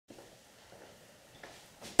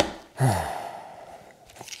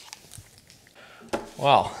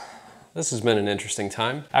Well, this has been an interesting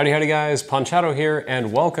time. Howdy guys, Ponchato here,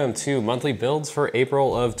 and welcome to Monthly Builds for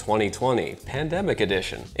April of 2020, Pandemic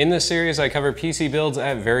Edition. In this series, I cover PC builds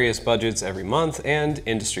at various budgets every month and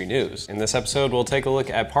industry news. In this episode, we'll take a look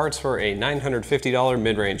at parts for a $950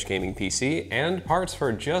 mid-range gaming PC and parts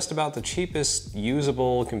for just about the cheapest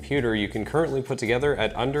usable computer you can currently put together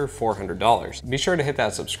at under $400. Be sure to hit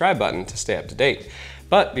that subscribe button to stay up to date.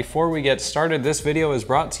 But before we get started, this video is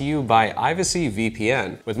brought to you by Privacy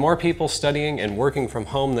VPN. With more people studying and working from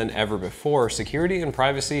home than ever before, security and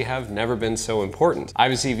privacy have never been so important.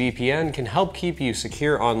 Privacy VPN can help keep you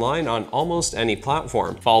secure online on almost any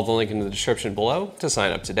platform. Follow the link in the description below to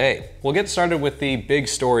sign up today. We'll get started with the big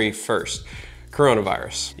story first.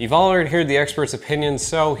 Coronavirus. You've all already heard the experts' opinions,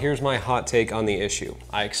 so here's my hot take on the issue.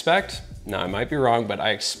 Now I might be wrong, but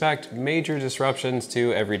I expect major disruptions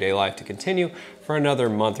to everyday life to continue for another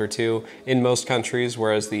month or two in most countries,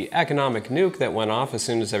 whereas the economic nuke that went off as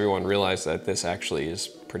soon as everyone realized that this actually is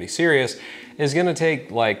pretty serious is gonna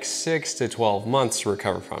take like 6 to 12 months to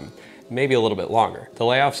recover from. Maybe a little bit longer. The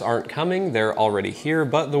layoffs aren't coming, they're already here,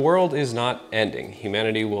 but the world is not ending.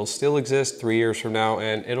 Humanity will still exist 3 years from now,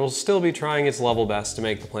 and it'll still be trying its level best to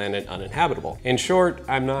make the planet uninhabitable. In short,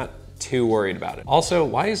 I'm not too worried about it. Also,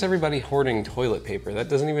 why is everybody hoarding toilet paper? That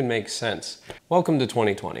doesn't even make sense. Welcome to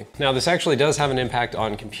 2020. Now, this actually does have an impact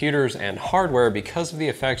on computers and hardware because of the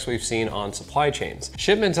effects we've seen on supply chains.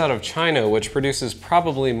 Shipments out of China, which produces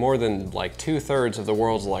probably more than like 2/3 of the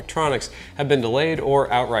world's electronics, have been delayed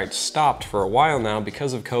or outright stopped for a while now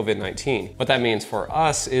because of COVID-19. What that means for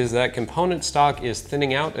us is that component stock is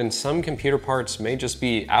thinning out and some computer parts may just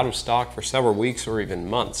be out of stock for several weeks or even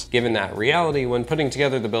months. Given that reality, when putting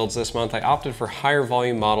together the builds this month, I opted for higher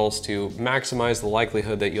volume models to maximize the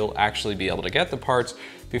likelihood that you'll actually be able to get the parts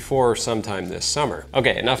before sometime this summer.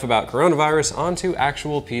 Okay, enough about coronavirus, on to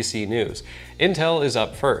actual PC news. Intel is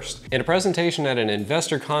up first. In a presentation at an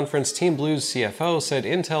investor conference, Team Blue's CFO said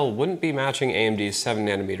Intel wouldn't be matching AMD's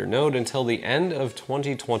 7nm node until the end of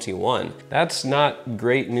 2021. That's not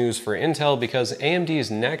great news for Intel because AMD's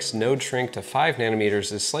next node shrink to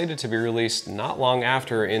 5nm is slated to be released not long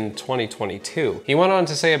after in 2022. He went on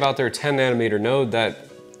to say about their 10nm node that,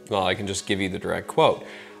 well, I can just give you the direct quote.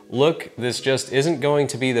 "Look, this just isn't going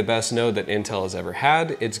to be the best node that Intel has ever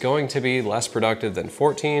had. It's going to be less productive than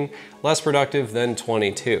 14, less productive than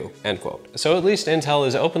 22, end quote. So at least Intel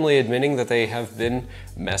is openly admitting that they have been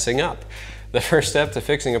messing up. The first step to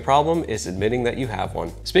fixing a problem is admitting that you have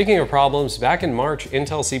one. Speaking of problems, back in March,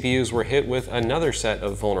 Intel CPUs were hit with another set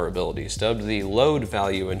of vulnerabilities, dubbed the Load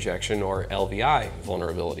Value Injection, or LVI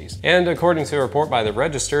vulnerabilities. And according to a report by the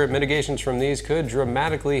Register, mitigations from these could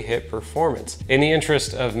dramatically hit performance. In the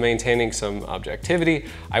interest of maintaining some objectivity,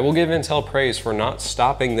 I will give Intel praise for not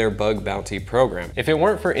stopping their bug bounty program. If it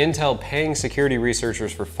weren't for Intel paying security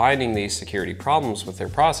researchers for finding these security problems with their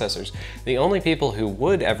processors, the only people who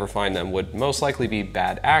would ever find them would most likely be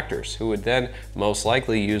bad actors, who would then most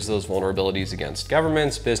likely use those vulnerabilities against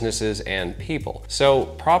governments, businesses, and people. So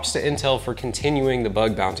props to Intel for continuing the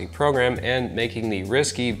bug bounty program and making the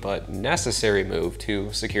risky but necessary move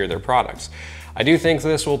to secure their products. I do think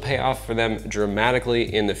this will pay off for them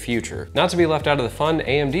dramatically in the future. Not to be left out of the fun,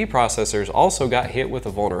 AMD processors also got hit with a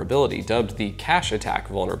vulnerability, dubbed the cache attack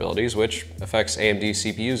vulnerabilities, which affects AMD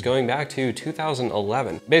CPUs going back to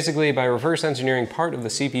 2011. Basically, by reverse engineering part of the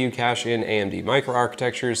CPU cache in AMD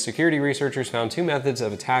microarchitectures, security researchers found two methods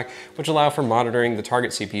of attack which allow for monitoring the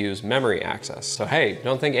target CPU's memory access. So hey,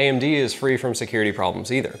 don't think AMD is free from security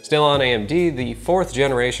problems either. Still on AMD, the 4th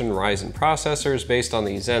generation Ryzen processors based on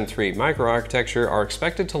the Zen 3 microarchitecture are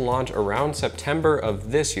expected to launch around September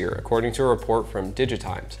of this year, according to a report from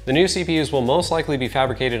Digitimes. The new CPUs will most likely be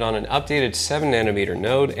fabricated on an updated 7nm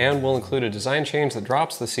node and will include a design change that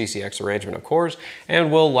drops the CCX arrangement of cores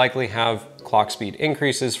and will likely have clock speed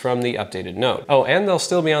increases from the updated node. Oh, and they'll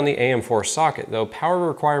still be on the AM4 socket, though power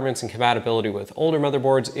requirements and compatibility with older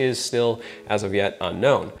motherboards is still, as of yet,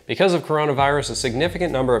 unknown. Because of coronavirus, a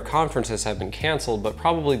significant number of conferences have been canceled, but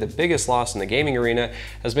probably the biggest loss in the gaming arena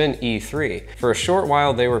has been E3. For a short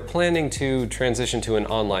while, they were planning to transition to an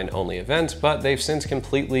online-only event, but they've since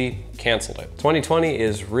completely canceled it. 2020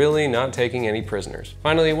 is really not taking any prisoners.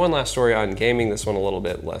 Finally, one last story on gaming, this one a little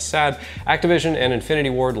bit less sad. Activision and Infinity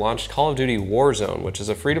Ward launched Call of Duty Warzone, which is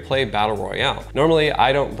a free-to-play battle royale. Normally,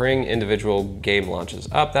 I don't bring individual game launches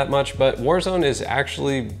up that much, but Warzone is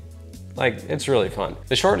actually Like, it's really fun.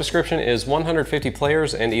 The short description is 150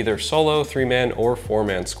 players and either solo, 3-man, or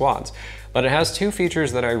 4-man squads. But it has two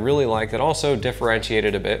features that I really like that also differentiate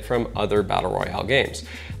it a bit from other Battle Royale games.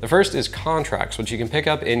 The first is contracts, which you can pick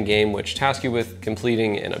up in-game, which task you with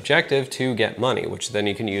completing an objective to get money, which then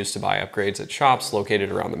you can use to buy upgrades at shops located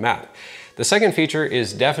around the map. The second feature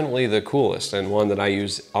is definitely the coolest and one that I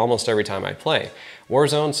use almost every time I play.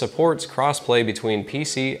 Warzone supports cross-play between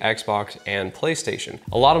PC, Xbox, and PlayStation.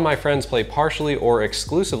 A lot of my friends play partially or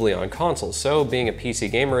exclusively on consoles, so being a PC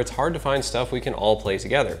gamer, it's hard to find stuff we can all play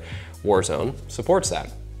together. Warzone supports that.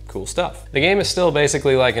 Cool stuff. The game is still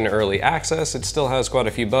basically like an early access. It still has quite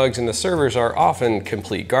a few bugs and the servers are often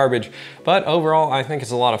complete garbage, but overall I think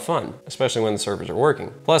it's a lot of fun, especially when the servers are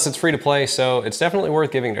working. Plus it's free to play, so it's definitely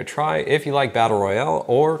worth giving it a try if you like Battle Royale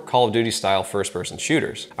or Call of Duty style first-person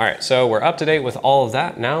shooters. Alright, so we're up to date with all of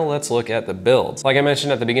that. Now let's look at the builds. Like I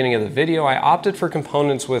mentioned at the beginning of the video, I opted for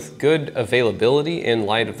components with good availability in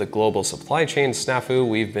light of the global supply chain snafu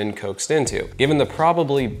we've been coaxed into. Given the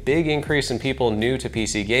probably big increase in people new to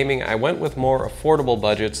PC gaming, I went with more affordable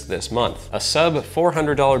budgets this month. A sub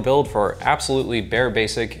 $400 build for absolutely bare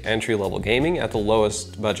basic entry-level gaming at the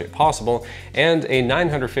lowest budget possible, and a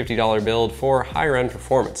 $950 build for higher end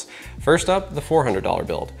performance. First up, the $400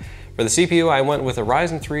 build. For the CPU, I went with a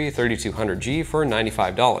Ryzen 3 3200G for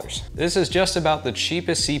 $95. This is just about the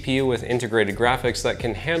cheapest CPU with integrated graphics that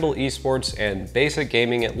can handle esports and basic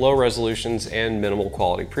gaming at low resolutions and minimal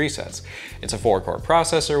quality presets. It's a 4-core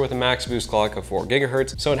processor with a max boost clock of 4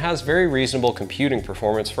 GHz, so it has very reasonable computing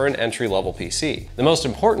performance for an entry-level PC. The most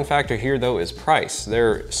important factor here though is price.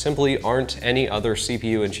 There simply aren't any other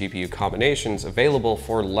CPU and GPU combinations available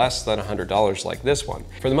for less than $100 like this one.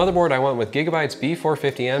 For the motherboard, I went with Gigabyte's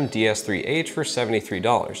B450M DS3H for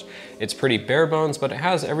 $73. It's pretty bare bones, but it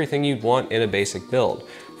has everything you'd want in a basic build.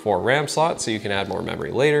 4 RAM slots so you can add more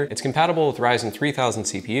memory later. It's compatible with Ryzen 3000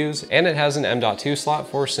 CPUs, and it has an M.2 slot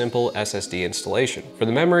for simple SSD installation. For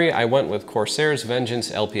the memory, I went with Corsair's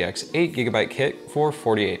Vengeance LPX 8GB kit for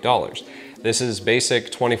 $48. This is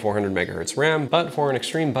basic 2400 MHz RAM, but for an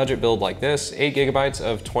extreme budget build like this, 8 GB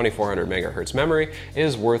of 2400 MHz memory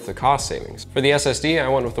is worth the cost savings. For the SSD, I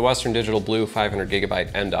went with the Western Digital Blue 500 GB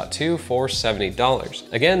M.2 for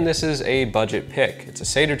 $70. Again, this is a budget pick. It's a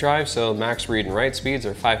SATA drive, so max read and write speeds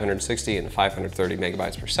are 560 and 530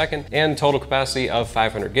 megabytes per second, and total capacity of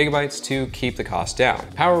 500 GB to keep the cost down.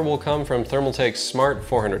 Power will come from Thermaltake's Smart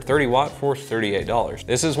 430 watt for $38.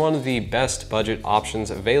 This is one of the best budget options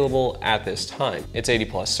available at this time. It's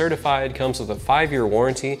 80+ certified, comes with a 5-year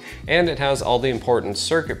warranty, and it has all the important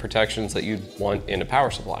circuit protections that you'd want in a power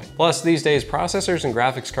supply. Plus, these days, processors and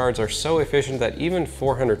graphics cards are so efficient that even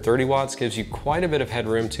 430 watts gives you quite a bit of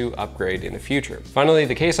headroom to upgrade in the future. Finally,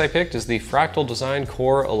 the case I picked is the Fractal Design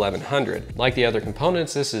Core 1100. Like the other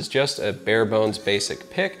components, this is just a bare bones basic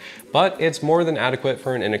pick, but it's more than adequate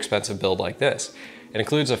for an inexpensive build like this. It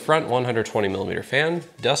includes a front 120mm fan,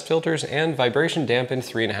 dust filters, and vibration dampened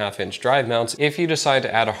 3.5-inch drive mounts if you decide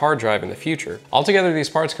to add a hard drive in the future. Altogether, these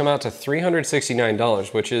parts come out to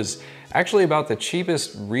 $369, which is actually about the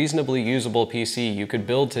cheapest reasonably usable PC you could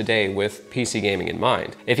build today with PC gaming in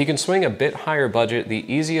mind. If you can swing a bit higher budget,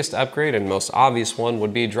 the easiest upgrade and most obvious one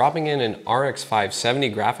would be dropping in an RX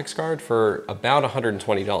 570 graphics card for about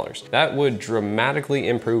 $120. That would dramatically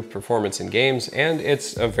improve performance in games, and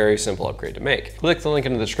it's a very simple upgrade to make. Click the link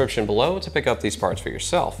in the description below to pick up these parts for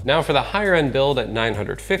yourself. Now for the higher end build at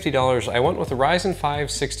 $950, I went with the Ryzen 5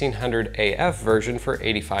 1600AF version for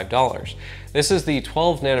 $85. This is the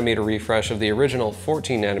 12nm refresh of the original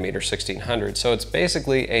 14nm 1600, so it's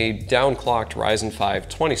basically a downclocked Ryzen 5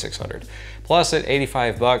 2600. Plus, at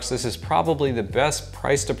 $85, this is probably the best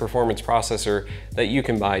price to performance processor that you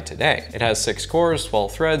can buy today. It has 6 cores,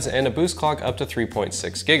 12 threads, and a boost clock up to 3.6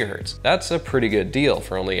 GHz. That's a pretty good deal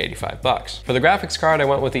for only $85. For the graphics card, I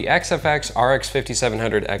went with the XFX RX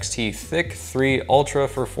 5700 XT Thick 3 Ultra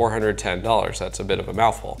for $410. That's a bit of a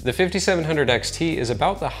mouthful. The 5700 XT is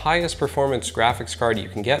about the highest performance graphics card you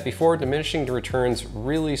can get before diminishing returns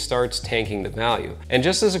really starts tanking the value. And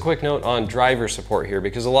just as a quick note on driver support here,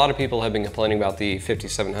 because a lot of people have been complaining about the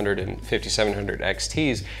 5700 and 5700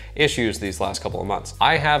 XT's issues these last couple of months.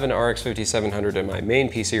 I have an RX 5700 in my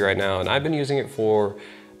main PC right now, and I've been using it for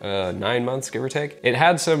 9 months, give or take. It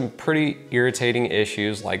had some pretty irritating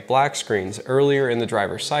issues like black screens earlier in the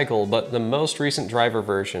driver cycle, but the most recent driver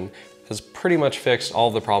version has pretty much fixed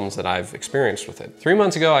all the problems that I've experienced with it. 3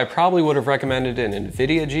 months ago, I probably would have recommended an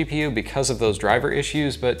NVIDIA GPU because of those driver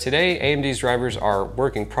issues, but today AMD's drivers are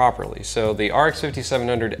working properly. So the RX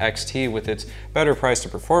 5700 XT with its better price to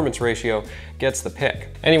performance ratio gets the pick.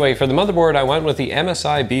 Anyway, for the motherboard, I went with the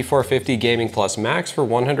MSI B450 Gaming Plus Max for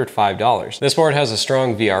 $105. This board has a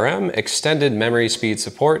strong VRM, extended memory speed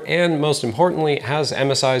support, and most importantly, has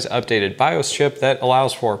MSI's updated BIOS chip that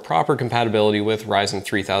allows for proper compatibility with Ryzen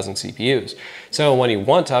 3000 CPUs. So when you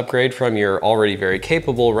want to upgrade from your already very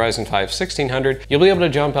capable Ryzen 5 1600, you'll be able to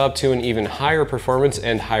jump up to an even higher performance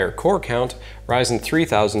and higher core count Ryzen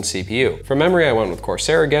 3000 CPU. For memory, I went with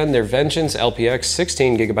Corsair again, their Vengeance LPX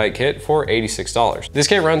 16GB kit for $86. This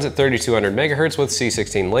kit runs at 3200 MHz with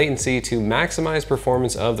C16 latency to maximize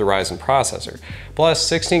performance of the Ryzen processor. Plus,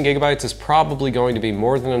 16GB is probably going to be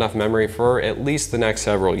more than enough memory for at least the next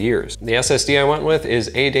several years. The SSD I went with is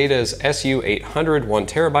ADATA's SU800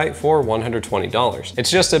 1TB for $120.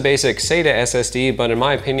 It's just a basic SATA SSD, but in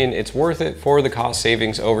my opinion, it's worth it for the cost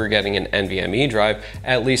savings over getting an NVMe drive,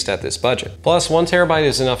 at least at this budget. Plus, 1TB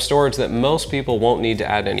is enough storage that most people won't need to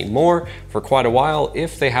add any more for quite a while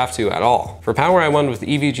if they have to at all. For power, I went with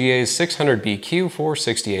EVGA's 600BQ for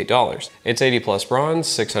 $68. It's 80 plus bronze,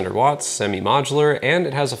 600 watts, semi-modular, and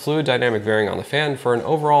it has a fluid dynamic bearing on the fan for an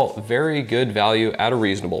overall very good value at a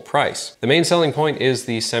reasonable price. The main selling point is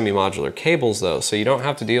the semi-modular cables though, so you don't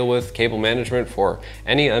have to deal with cable management for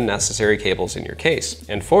any unnecessary cables in your case.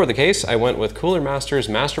 And for the case, I went with Cooler Master's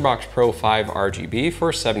Masterbox Pro 5 RGB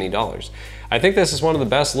for $70. I think this is one of the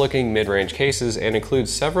best looking mid-range cases and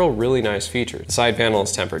includes several really nice features. The side panel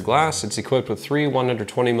is tempered glass, it's equipped with 3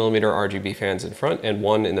 120mm RGB fans in front and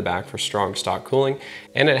 1 in the back for strong stock cooling,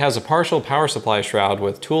 and it has a partial power supply shroud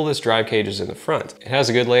with toolless drive cages in the front. It has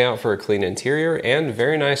a good layout for a clean interior and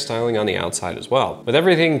very nice styling on the outside as well. With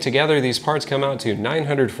everything together, these parts come out to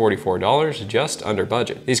 $944, just under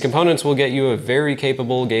budget. These components will get you a very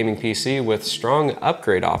capable gaming PC with strong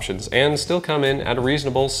upgrade options and still come in at a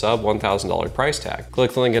reasonable sub $1,000 price tag.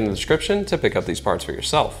 Click the link in the description to pick up these parts for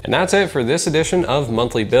yourself. And that's it for this edition of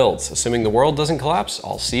Monthly Builds. Assuming the world doesn't collapse,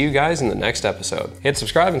 I'll see you guys in the next episode. Hit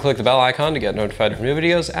subscribe and click the bell icon to get notified for new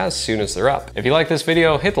videos as soon as they're up. If you like this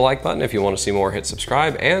video, hit the like button. If you want to see more, hit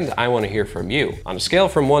subscribe, and I want to hear from you. On a scale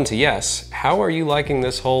from 1 to yes, how are you liking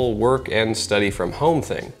this whole work and study from home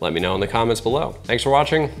thing? Let me know in the comments below. Thanks for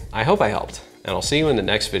watching. I hope I helped, and I'll see you in the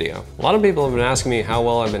next video. A lot of people have been asking me how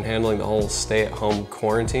well I've been handling the whole stay-at-home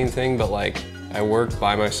quarantine thing, but like, I work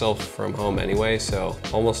by myself from home anyway, so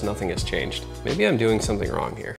almost nothing has changed. Maybe I'm doing something wrong here.